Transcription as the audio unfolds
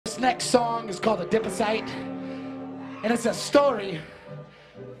next song is called ADIPOCYTE, and it's a story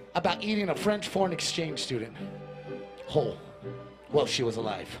about eating a French foreign exchange student whole while she was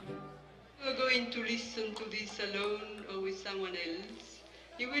alive. If you are going to listen to this alone or with someone else,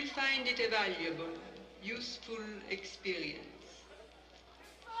 you will find it a valuable, useful experience.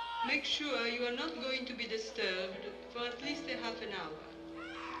 Make sure you are not going to be disturbed for at least a half an hour.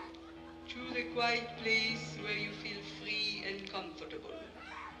 Choose a quiet place where you feel free and comfortable.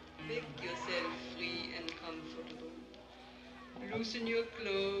 Make yourself free and comfortable. Loosen your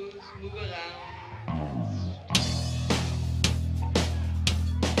clothes, move around.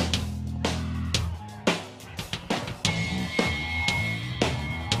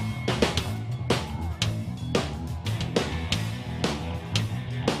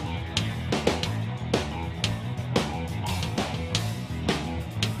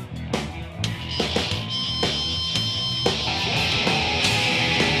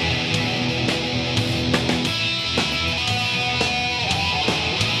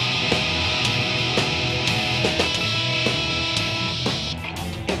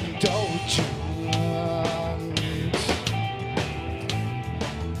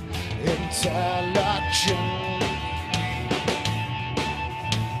 Intelligent,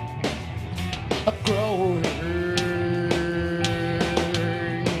 a growing,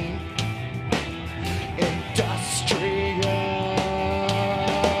 industrious,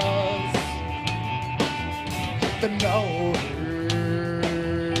 the knowing,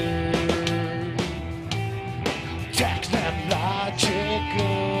 technological,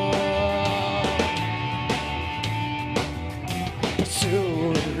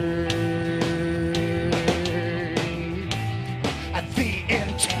 pursuing the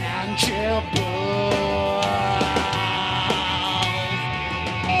intangible,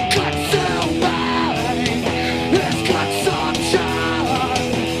 consuming this consumption,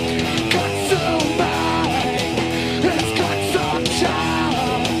 consuming this consumption,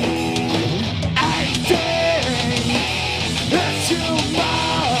 eating this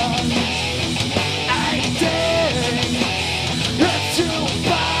human, eating this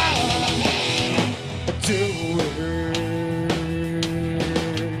human, doing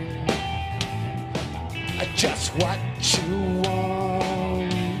just what you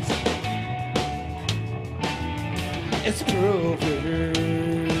want. It's proving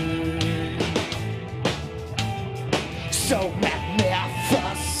so magnificent.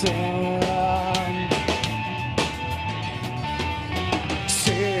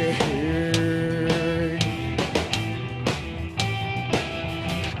 See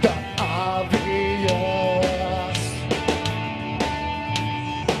the obvious,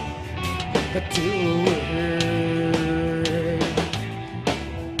 the doing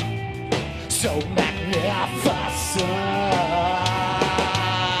so magnificent.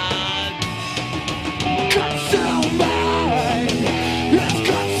 Consuming this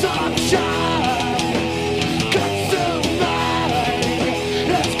consumption, consuming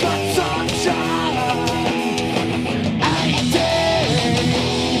this consumption, eating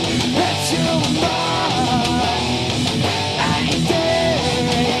this human, eating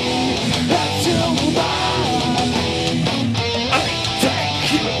this human,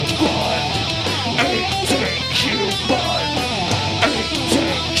 eating human.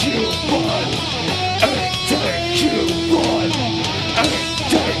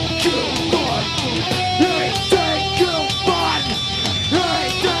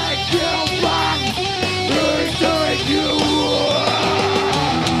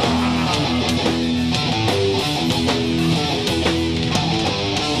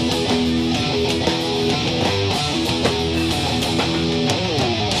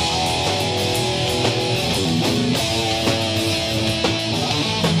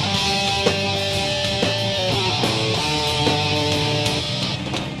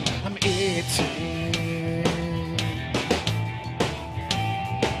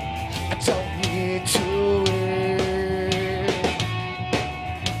 I don't need to wait.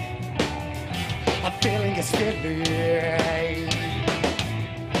 I'm feeling is feeling,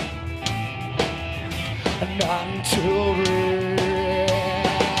 none to reach.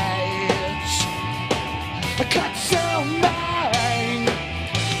 Consuming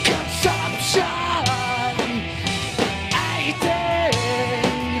consumption, eating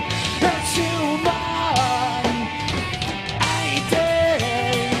this human, eating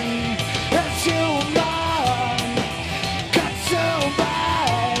this human,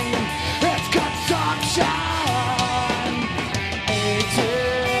 consuming this consumption, eating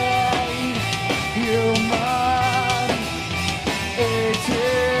human.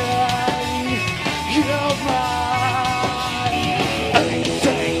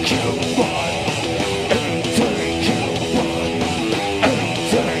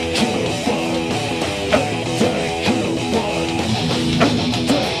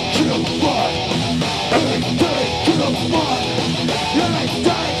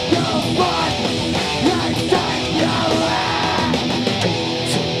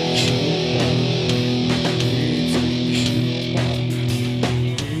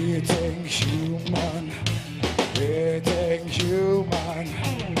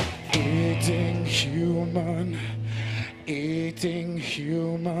 Eating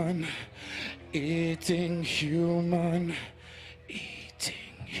human, eating human,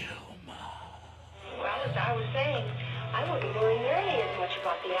 eating human. Well, as I was saying, I wouldn't worry nearly as much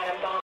about the atom bomb.